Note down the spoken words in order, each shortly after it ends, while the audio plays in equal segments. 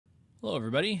Hello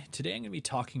everybody. Today I'm going to be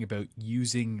talking about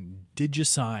using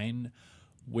Digisign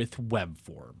with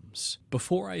Webforms.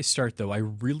 Before I start though, I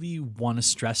really want to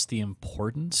stress the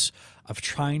importance of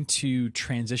trying to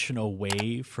transition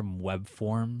away from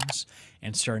Webforms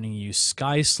and starting to use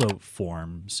SkySlope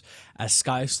forms, as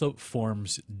SkySlope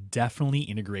forms definitely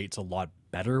integrates a lot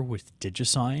better with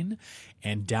Digisign,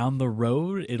 and down the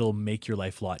road it'll make your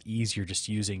life a lot easier just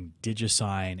using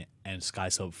Digisign and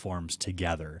SkySlope forms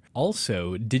together.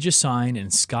 Also, Digisign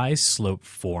and SkySlope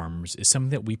forms is something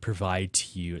that we provide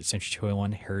to you at Century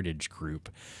 21 Heritage Group.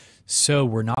 So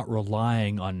we're not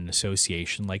relying on an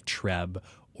association like TREB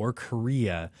or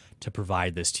Korea to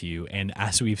provide this to you. And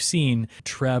as we've seen,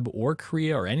 TREB or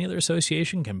Korea or any other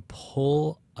association can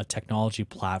pull a technology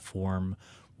platform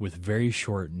with very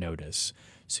short notice.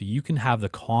 So you can have the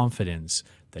confidence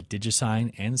that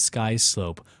Digisign and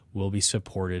SkySlope will be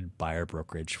supported by our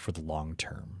brokerage for the long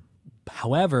term.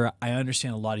 However, I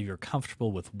understand a lot of you are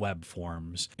comfortable with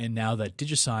Webforms, and now that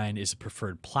Digisign is a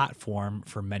preferred platform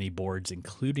for many boards,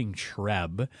 including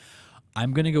TREB,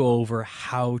 I'm going to go over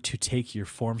how to take your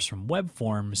forms from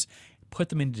Webforms, put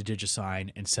them into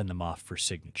Digisign, and send them off for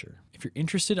signature. If you're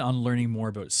interested in learning more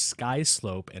about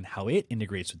SkySlope and how it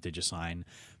integrates with Digisign,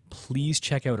 please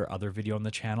check out our other video on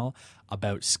the channel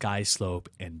about SkySlope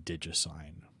and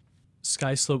Digisign.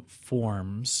 SkySlope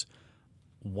forms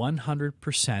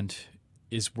 100%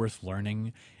 is worth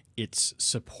learning. It's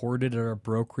supported at our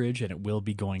brokerage and it will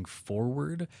be going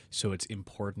forward. So it's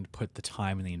important to put the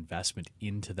time and the investment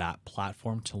into that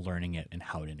platform to learning it and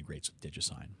how it integrates with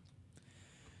Digisign.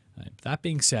 That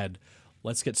being said,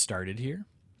 let's get started here.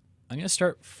 I'm going to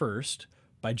start first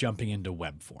by jumping into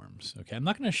Webforms. Okay, I'm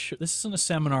not going to this isn't a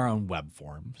seminar on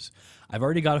Webforms. I've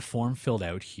already got a form filled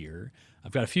out here.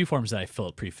 I've got a few forms that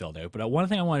I pre-filled out, but one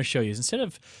thing I want to show you is instead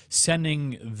of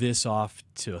sending this off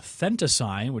to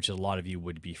Digisign, which a lot of you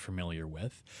would be familiar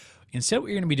with, instead what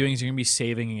you're going to be doing is you're going to be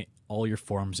saving all your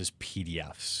forms as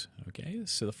PDFs. Okay,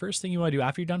 so the first thing you want to do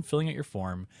after you're done filling out your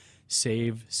form,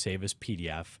 save as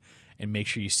PDF, and make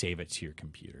sure you save it to your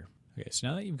computer. Okay, so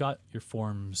now that you've got your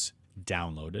forms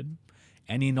downloaded,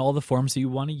 and in all the forms that you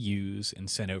want to use and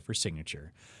send out for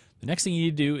signature, the next thing you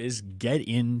need to do is get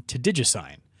into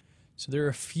Digisign. So there are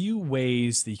a few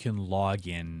ways that you can log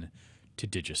in to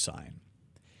Digisign.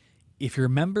 If you're a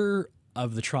member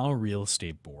of the Toronto Real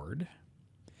Estate Board,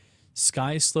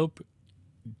 SkySlope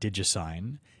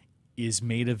Digisign is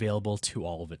made available to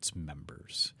all of its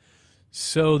members.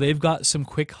 So they've got some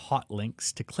quick hot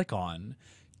links to click on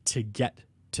to get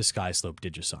to SkySlope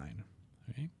Digisign.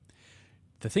 Okay?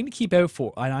 The thing to keep an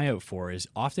eye out for is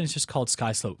often it's just called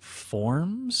SkySlope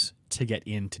Forms to get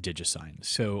into Digisign.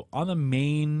 So on the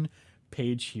main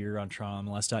page here on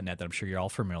TorontoMLS.net that I'm sure you're all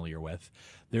familiar with,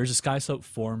 there's a SkySlope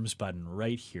Forms button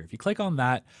right here. If you click on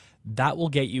that, that will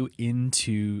get you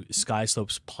into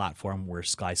SkySlope's platform where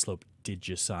SkySlope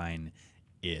Digisign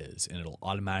is, and it'll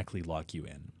automatically log you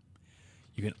in.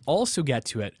 You can also get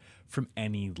to it from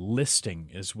any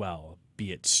listing as well,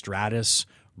 be it Stratus,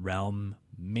 Realm,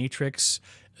 Matrix,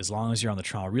 as long as you're on the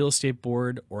Toronto Real Estate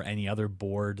Board or any other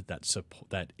board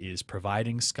that is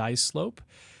providing SkySlope,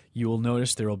 you will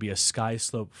notice there will be a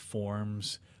SkySlope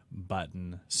Forms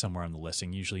button somewhere on the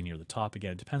listing, usually near the top.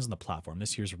 Again, it depends on the platform.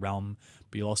 This here's Realm,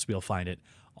 but you'll also be able to find it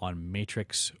on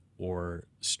Matrix or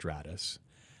Stratus.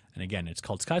 And again, it's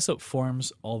called SkySlope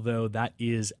Forms, although that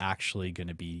is actually going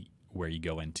to be where you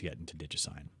go in to get into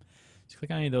Digisign. So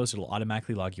click on any of those, it'll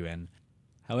automatically log you in.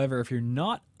 However, if you're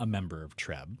not a member of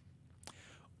TREB,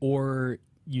 or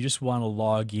you just want to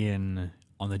log in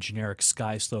on the generic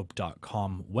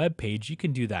skyslope.com webpage, you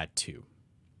can do that too.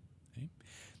 Okay?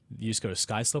 You just go to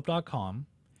skyslope.com.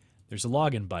 There's a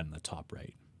login button in the top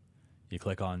right. You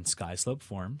click on SkySlope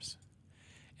Forms,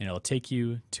 and it'll take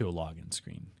you to a login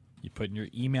screen. You put in your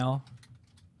email.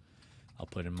 I'll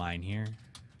put in mine here.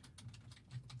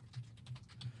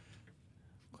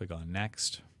 Click on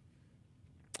Next.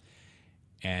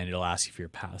 And it'll ask you for your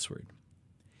password.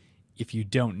 If you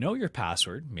don't know your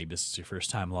password, maybe this is your first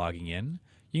time logging in,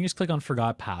 you can just click on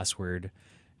Forgot Password.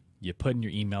 You put in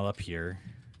your email up here.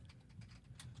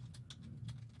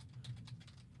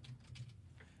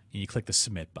 And you click the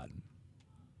Submit button.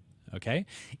 Okay?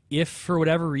 If for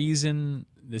whatever reason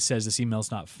this says this email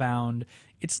is not found,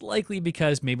 it's likely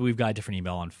because maybe we've got a different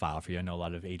email on file for you. I know a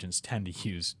lot of agents tend to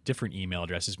use different email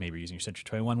addresses. Maybe you're using your Century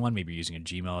 21 one, maybe you're using a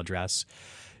Gmail address.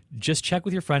 Just check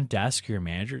with your front desk or your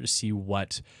manager to see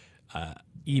what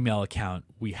email account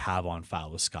we have on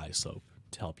file with SkySlope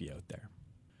to help you out there.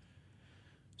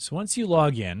 So once you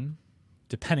log in,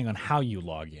 depending on how you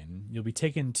log in, you'll be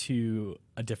taken to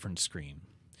a different screen.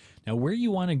 Now where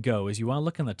you want to go is you want to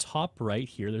look in the top right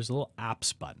here, there's a little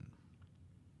apps button.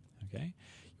 Okay,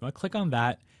 you want to click on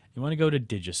that. You want to go to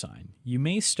Digisign. You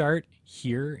may start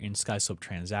here in SkySlope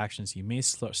Transactions. You may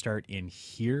start in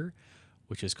here,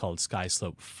 which is called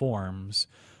SkySlope Forms.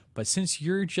 But since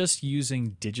you're just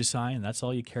using Digisign, that's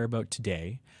all you care about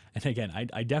today. And again,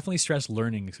 I definitely stress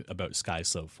learning about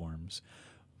SkySlope Forms.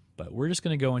 But we're just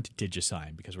going to go into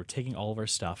Digisign because we're taking all of our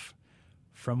stuff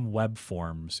from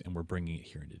Webforms and we're bringing it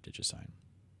here into Digisign.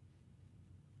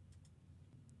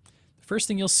 The first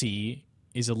thing you'll see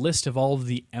is a list of all of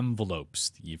the envelopes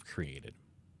that you've created.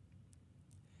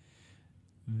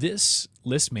 This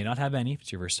list may not have any if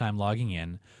it's your first time logging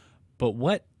in, but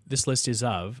what this list is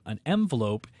of, an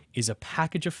envelope is a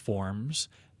package of forms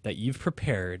that you've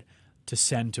prepared to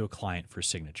send to a client for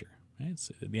signature. Right?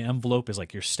 So the envelope is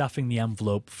like you're stuffing the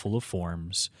envelope full of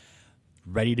forms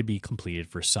ready to be completed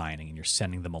for signing, and you're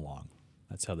sending them along.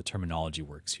 That's how the terminology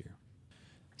works here.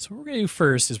 So what we're going to do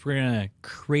first is we're going to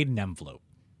create an envelope.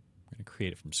 We're going to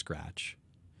create it from scratch.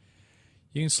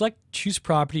 You can select choose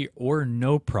property or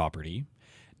no property.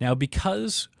 Now,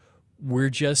 because we're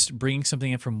just bringing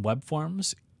something in from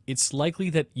Webforms, it's likely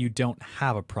that you don't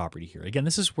have a property here. Again,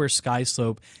 this is where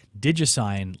SkySlope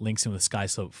Digisign links in with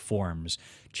SkySlope Forms.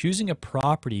 Choosing a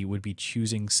property would be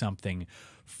choosing something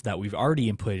that we've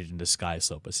already inputted into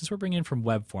SkySlope. But since we're bringing in from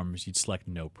Webforms, you'd select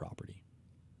no property.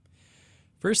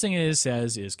 First thing it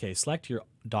says is, okay, select your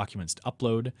documents to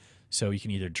upload. So you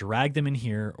can either drag them in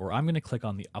here, or I'm going to click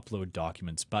on the Upload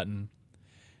Documents button,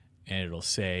 and it'll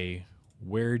say,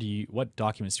 what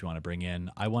documents do you want to bring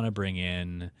in? I want to bring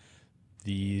in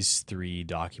these 3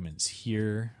 documents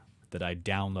here that I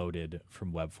downloaded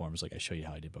from Webforms, like I showed you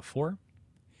how I did before.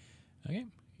 Okay,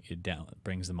 it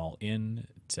brings them all in.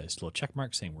 It says little check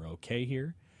mark saying we're okay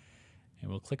here,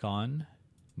 and we'll click on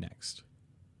Next.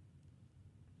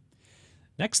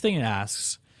 Next thing it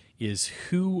asks is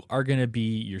who are going to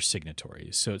be your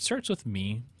signatories. So it starts with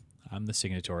me. I'm the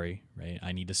signatory, right?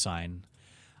 I need to sign.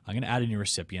 I'm going to add a new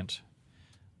recipient.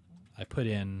 I put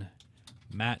in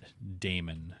Matt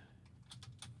Damon.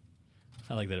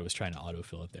 I like that it was trying to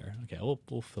autofill it there. Okay,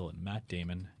 we'll fill it Matt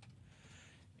Damon.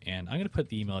 And I'm going to put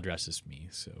the email address as me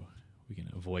so we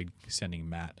can avoid sending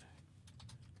Matt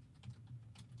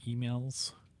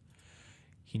emails.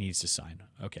 He needs to sign.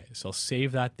 Okay, so I'll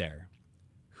save that there.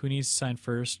 Who needs to sign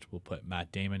first? We'll put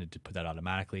Matt Damon to put that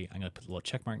automatically. I'm going to put a little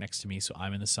check mark next to me so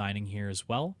I'm in the signing here as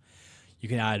well. You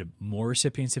can add more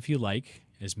recipients if you like,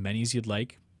 as many as you'd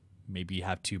like. Maybe you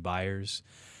have 2 buyers.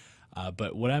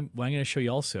 But what I'm going to show you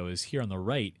also is here on the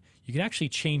right, you can actually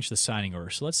change the signing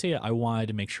order. So let's say I wanted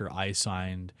to make sure I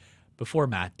signed before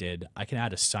Matt did. I can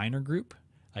add a signer group.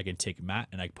 I can take Matt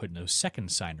and I can put in a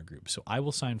second signer group. So I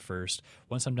will sign first.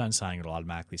 Once I'm done signing, it'll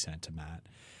automatically send it to Matt.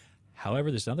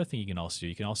 However, there's another thing you can also do.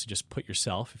 You can also just put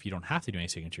yourself, if you don't have to do any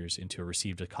signatures, into a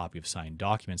received a copy of signed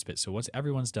documents bit. So once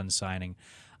everyone's done signing,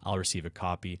 I'll receive a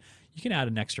copy. You can add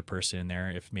an extra person in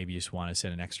there if maybe you just want to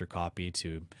send an extra copy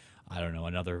to, I don't know,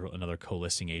 another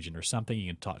co-listing agent or something.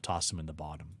 You can toss them in the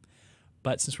bottom.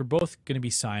 But since we're both going to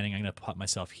be signing, I'm going to put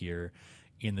myself here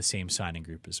in the same signing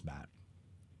group as Matt.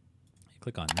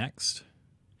 Click on Next,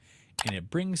 and it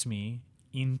brings me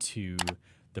into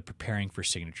the Preparing for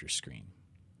Signature screen.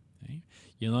 Okay.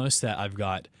 You'll notice that I've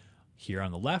got here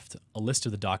on the left a list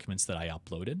of the documents that I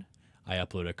uploaded. I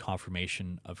uploaded a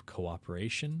confirmation of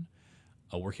cooperation,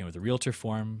 a working with a realtor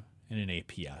form, and an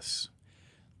APS.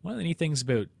 One of the neat things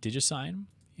about Digisign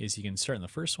is you can start in the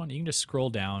first one. You can just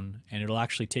scroll down, and it'll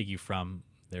actually take you from,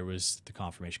 there was the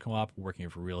confirmation co-op, working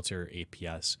with a realtor,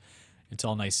 APS. It's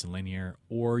all nice and linear,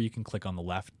 or you can click on the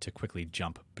left to quickly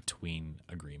jump between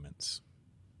agreements.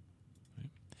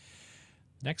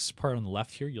 Next part on the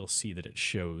left here, you'll see that it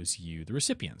shows you the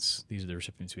recipients. These are the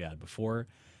recipients we had before.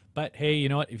 But hey, you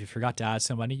know what? If you forgot to add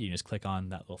somebody, you can just click on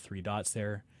that little 3 dots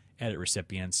there, edit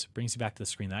recipients, brings you back to the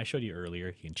screen that I showed you earlier.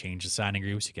 You can change the signing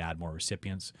groups, you can add more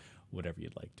recipients, whatever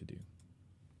you'd like to do.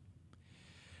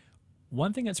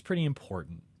 One thing that's pretty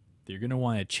important that you're going to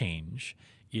want to change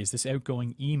is this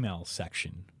outgoing email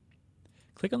section.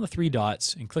 Click on the 3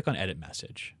 dots and click on Edit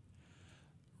Message.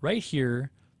 Right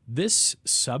here, this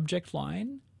subject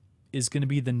line is going to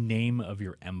be the name of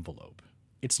your envelope.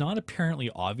 It's not apparently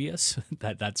obvious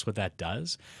that that's what that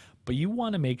does, but you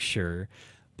want to make sure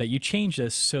that you change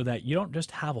this so that you don't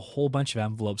just have a whole bunch of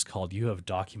envelopes called "You have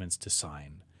documents to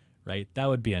sign," right? That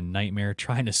would be a nightmare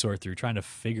trying to sort through, trying to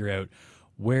figure out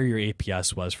where your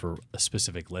APS was for a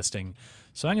specific listing.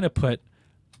 So I'm going to put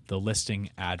the listing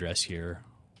address here,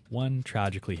 1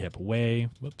 Tragically Hip Way.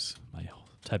 Whoops, my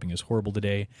typing is horrible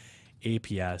today.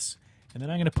 APS, and then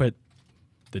I'm going to put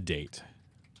the date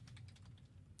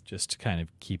just to kind of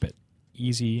keep it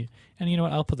easy. And you know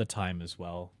what? I'll put the time as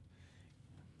well.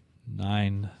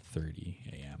 9:30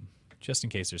 a.m. just in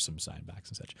case there's some signbacks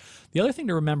and such. The other thing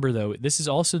to remember, though, this is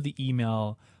also the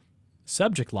email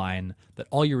subject line that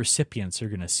all your recipients are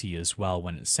going to see as well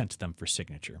when it's sent to them for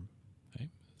signature. Okay?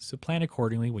 So plan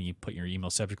accordingly when you put your email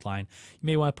subject line. You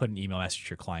may want to put an email message to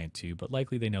your client too, but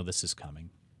likely they know this is coming.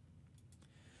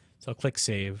 So I'll click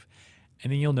Save,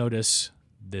 and then you'll notice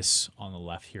this on the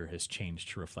left here has changed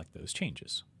to reflect those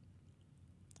changes.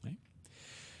 Okay?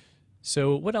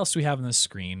 So what else do we have on this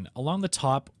screen? Along the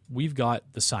top, we've got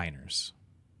the signers.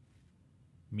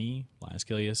 Me, Linus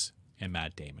Gilius, and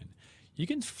Matt Damon. You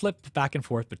can flip back and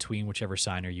forth between whichever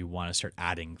signer you want to start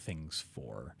adding things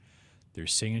for.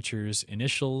 There's signatures,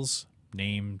 initials,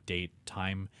 name, date,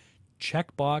 time,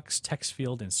 checkbox, text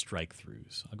field, and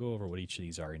strike-throughs. I'll go over what each of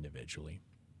these are individually.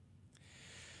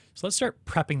 So let's start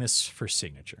prepping this for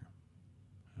signature.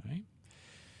 All right.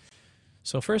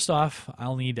 So first off,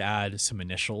 I'll need to add some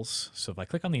initials. So if I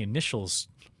click on the initials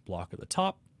block at the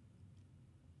top,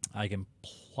 I can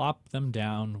plop them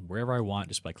down wherever I want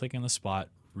just by clicking on the spot,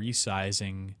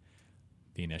 resizing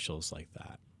the initials like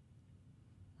that.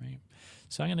 Right.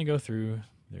 So I'm going to go through.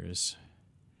 There's,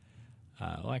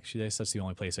 well, actually, that's the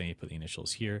only place I need to put the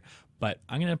initials here. But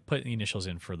I'm going to put the initials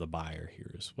in for the buyer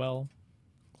here as well.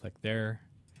 Click there.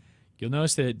 You'll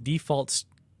notice that it defaults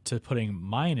to putting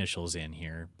my initials in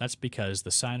here. That's because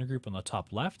the signer group on the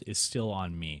top left is still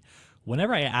on me.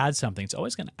 Whenever I add something, it's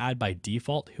always going to add by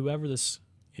default whoever this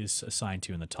is assigned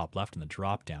to in the top left in the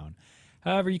drop down.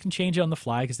 However, you can change it on the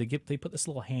fly because they put this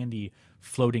little handy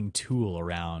floating tool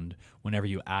around whenever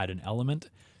you add an element,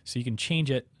 so you can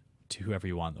change it to whoever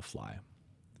you want on the fly.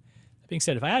 That being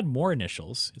said, if I add more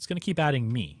initials, it's going to keep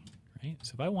adding me, right?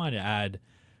 So if I wanted to add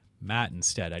Matt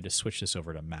instead, I just switch this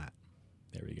over to Matt.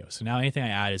 There we go. So now anything I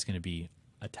add is going to be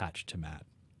attached to Matt.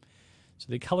 So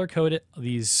they color code it,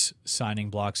 these signing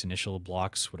blocks, initial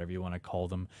blocks, whatever you want to call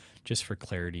them, just for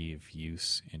clarity of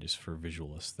use and just for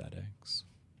visual aesthetics.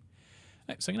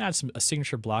 All right, so I'm going to add a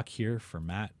signature block here for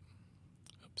Matt.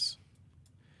 Oops.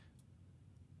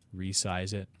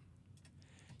 Resize it.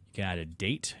 You can add a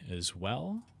date as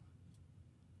well,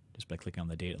 just by clicking on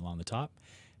the date along the top.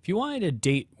 If you wanted a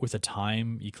date with a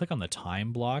time, you click on the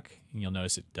time block, and you'll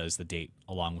notice it does the date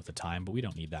along with the time, but we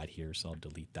don't need that here, so I'll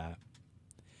delete that.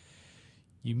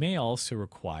 You may also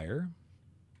require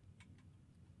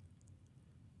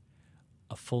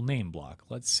a full name block.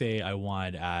 Let's say I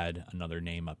wanted to add another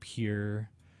name up here.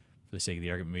 For the sake of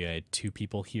the argument, maybe I had two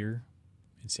people here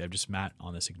instead of just Matt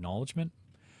on this acknowledgement.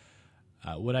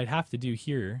 What I'd have to do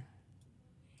here,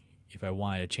 if I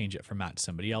wanted to change it from Matt to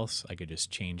somebody else, I could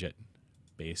just change it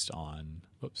based on,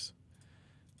 whoops,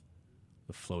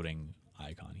 the floating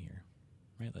icon here.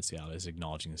 Right? Let's see how I was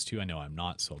acknowledging this too. I know I'm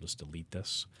not, so I'll just delete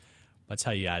this. That's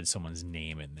how you add someone's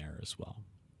name in there as well.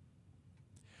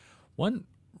 One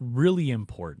really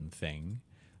important thing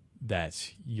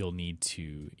that you'll need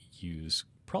to use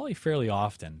probably fairly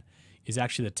often is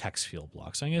actually the text field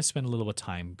block. So I'm going to spend a little bit of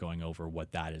time going over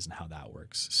what that is and how that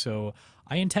works. So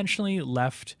I intentionally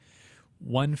left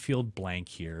one field blank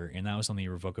here, and that was on the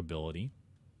revocability.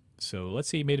 So let's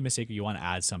say you made a mistake or you want to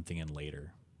add something in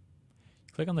later.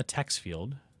 Click on the text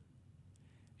field,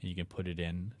 and you can put it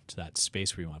in to that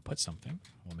space where you want to put something.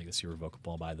 We'll make this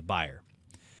irrevocable by the buyer.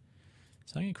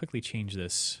 So I'm going to quickly change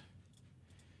this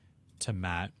to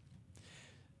Matt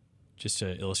just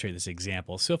to illustrate this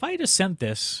example. So if I just sent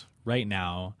this right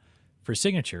now for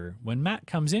signature, when Matt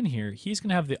comes in here, he's going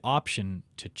to have the option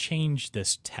to change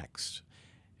this text.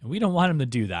 And we don't want him to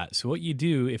do that. So what you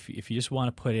do, if you just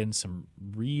want to put in some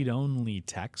read-only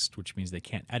text, which means they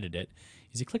can't edit it,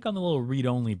 is you click on the little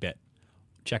read-only bit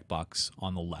checkbox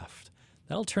on the left.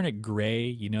 That'll turn it gray.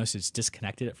 You notice it's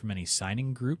disconnected it from any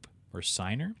signing group or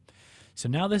signer. So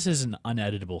now this is an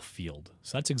uneditable field.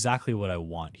 So that's exactly what I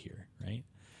want here, right?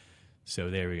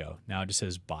 So there we go. Now it just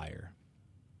says buyer.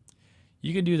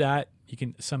 You can do that. You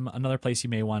can another place you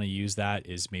may want to use that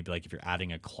is maybe like if you're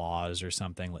adding a clause or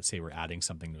something. Let's say we're adding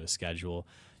something to a schedule.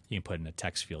 You can put in a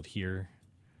text field here.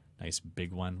 Nice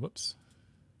big one. Whoops.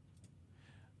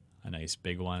 A nice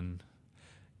big one.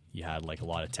 You had like a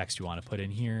lot of text you want to put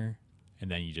in here. And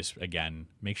then you just, again,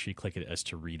 make sure you click it as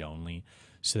to read only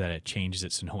so that it changes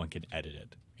it so no one can edit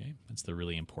it. Okay? That's the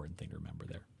really important thing to remember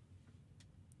there.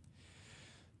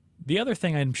 The other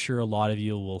thing I'm sure a lot of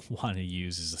you will want to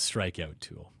use is a strikeout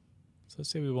tool. So let's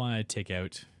say we want to take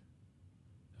out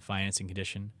the financing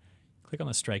condition. Click on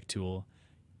the strike tool.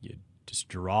 You just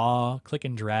draw, click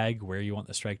and drag where you want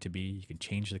the strike to be. You can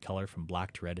change the color from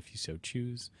black to red if you so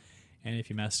choose. And if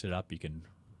you messed it up, you can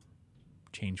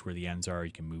change where the ends are.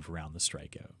 You can move around the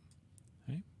strikeout.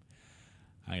 Okay?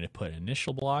 I'm going to put an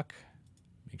initial block.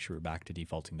 Make sure we're back to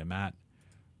defaulting to Matt.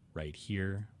 right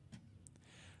here.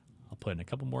 I'll put in a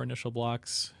couple more initial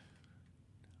blocks,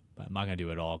 but I'm not going to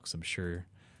do it all because I'm sure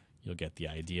you'll get the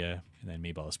idea. And then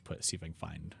maybe I'll just see if I can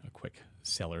find a quick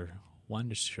seller one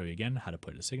just to show you again how to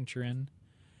put a signature in.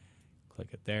 Click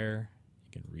it there.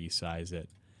 You can resize it,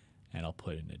 and I'll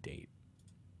put in a date.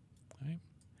 All right.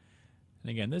 And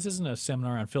again, this isn't a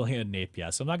seminar on filling in an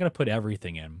API, so I'm not going to put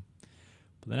everything in.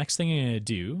 But the next thing you're going to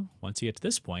do, once you get to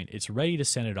this point, it's ready to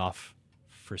send it off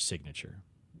for signature.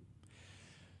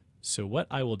 So what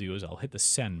I will do is I'll hit the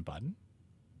send button.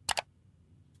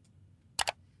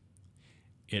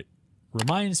 It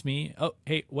reminds me, oh,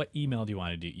 hey, what email do you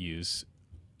want to use?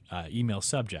 Email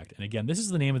subject. And again, this is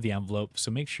the name of the envelope, so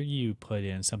make sure you put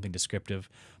in something descriptive,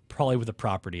 probably with a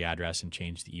property address, and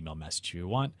change the email message you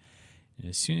want. And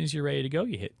as soon as you're ready to go,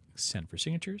 you hit send for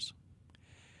signatures.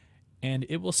 And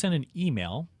it will send an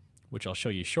email, which I'll show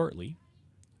you shortly,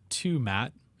 to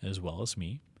Matt as well as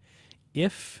me.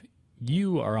 If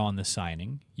you are on the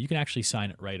signing, you can actually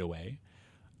sign it right away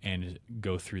and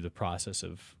go through the process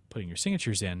of putting your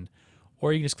signatures in,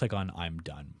 or you can just click on I'm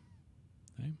done.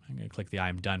 Okay? I'm going to click the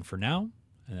I'm done for now,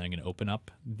 and then I'm going to open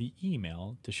up the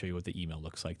email to show you what the email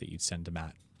looks like that you'd send to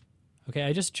Matt. Okay,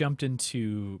 I just jumped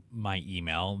into my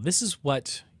email. This is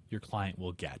what your client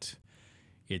will get.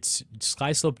 It's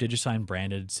SkySlope Digisign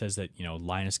branded. It says that,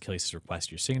 Linus Killius has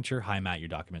requested your signature. Hi, Matt, your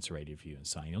documents are ready to view and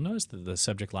sign. You'll notice that the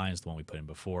subject line is the one we put in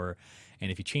before.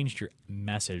 And if you changed your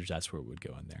message, that's where it would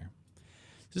go in there.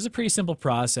 This is a pretty simple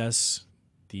process.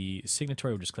 The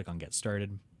signatory will just click on Get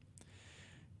Started.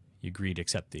 You agree to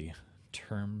accept the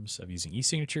terms of using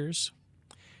e-signatures.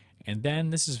 And then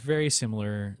this is very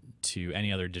similar to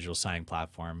any other digital signing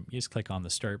platform. You just click on the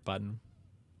Start button.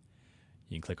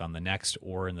 You can click on the next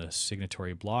or in the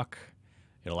signatory block.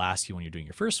 It'll ask you when you're doing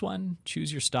your first one,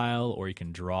 choose your style, or you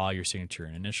can draw your signature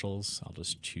and initials. I'll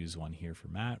just choose one here for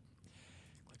Matt.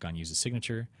 Click on Use a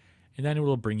Signature, and then it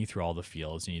will bring you through all the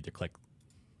fields. You need to click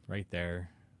right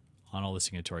there on all the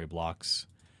signatory blocks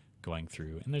going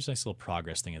through. And there's a nice little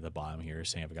progress thing at the bottom here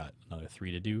saying I've got another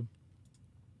 3 to do.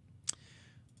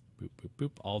 Boop, boop,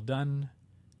 boop, all done.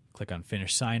 Click on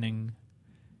Finish Signing.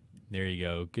 There you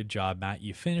go. Good job, Matt.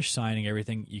 You finished signing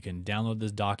everything. You can download the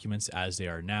documents as they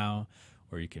are now,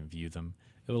 or you can view them.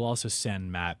 It will also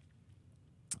send Matt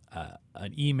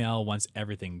an email once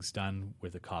everything's done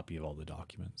with a copy of all the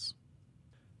documents.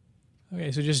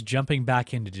 Okay, so just jumping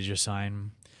back into Digisign,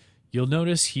 you'll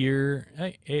notice here,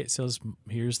 it says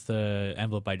here's the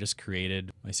envelope I just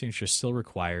created. My signature is still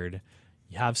required.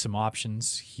 You have some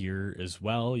options here as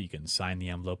well. You can sign the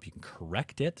envelope. You can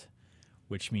correct it,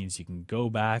 which means you can go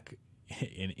back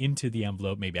into the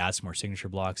envelope, maybe add some more signature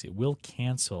blocks. It will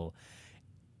cancel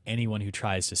anyone who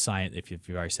tries to sign it. If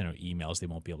you've already sent out emails, they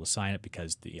won't be able to sign it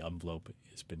because the envelope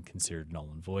has been considered null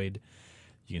and void.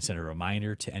 You can send a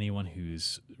reminder to anyone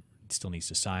who's still needs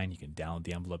to sign. You can download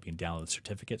the envelope. You can download the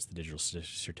certificates, the digital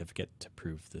certificate to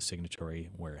prove the signatory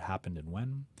where it happened and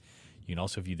when. You can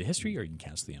also view the history, or you can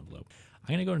cancel the envelope. I'm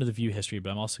going to go into the view history, but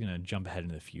I'm also going to jump ahead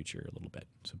into the future a little bit,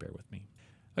 so bear with me.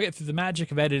 Okay, through the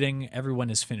magic of editing, everyone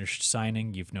has finished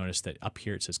signing. You've noticed that up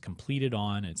here it says completed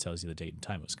on. It tells you the date and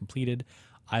time it was completed.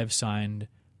 I've signed,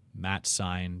 Matt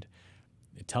signed.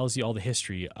 It tells you all the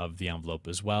history of the envelope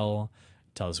as well.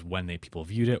 It tells when people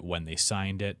viewed it, when they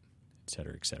signed it, et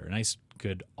cetera, et cetera. Nice,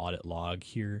 good audit log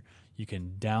here. You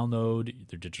can download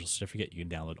their digital certificate. You can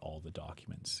download all the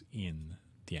documents in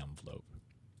the envelope.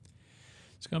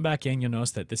 So going back in, you'll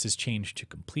notice that this is changed to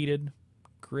completed.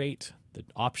 Great. The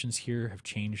options here have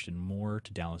changed and more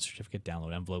to download certificate,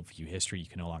 download envelope, view history. You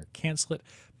can no longer cancel it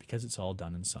because it's all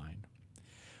done and signed.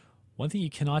 One thing you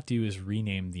cannot do is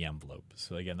rename the envelope.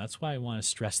 So again, that's why I want to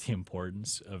stress the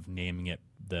importance of naming it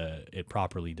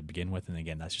properly to begin with. And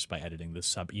again, that's just by editing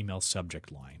the email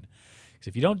subject line. Because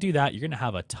if you don't do that, you're going to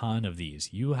have a ton of these.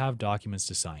 You have documents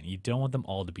to sign. You don't want them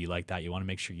all to be like that. You want to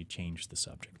make sure you change the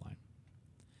subject line.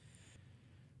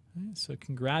 All right, so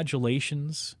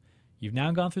congratulations. You've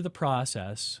now gone through the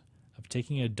process of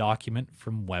taking a document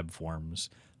from Webforms,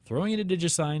 throwing it into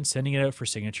Digisign, sending it out for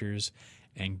signatures,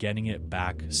 and getting it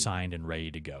back signed and ready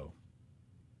to go.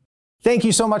 Thank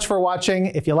you so much for watching.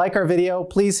 If you like our video,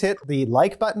 please hit the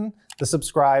like button, the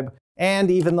subscribe, and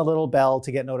even the little bell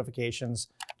to get notifications,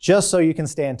 just so you can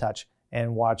stay in touch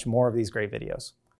and watch more of these great videos.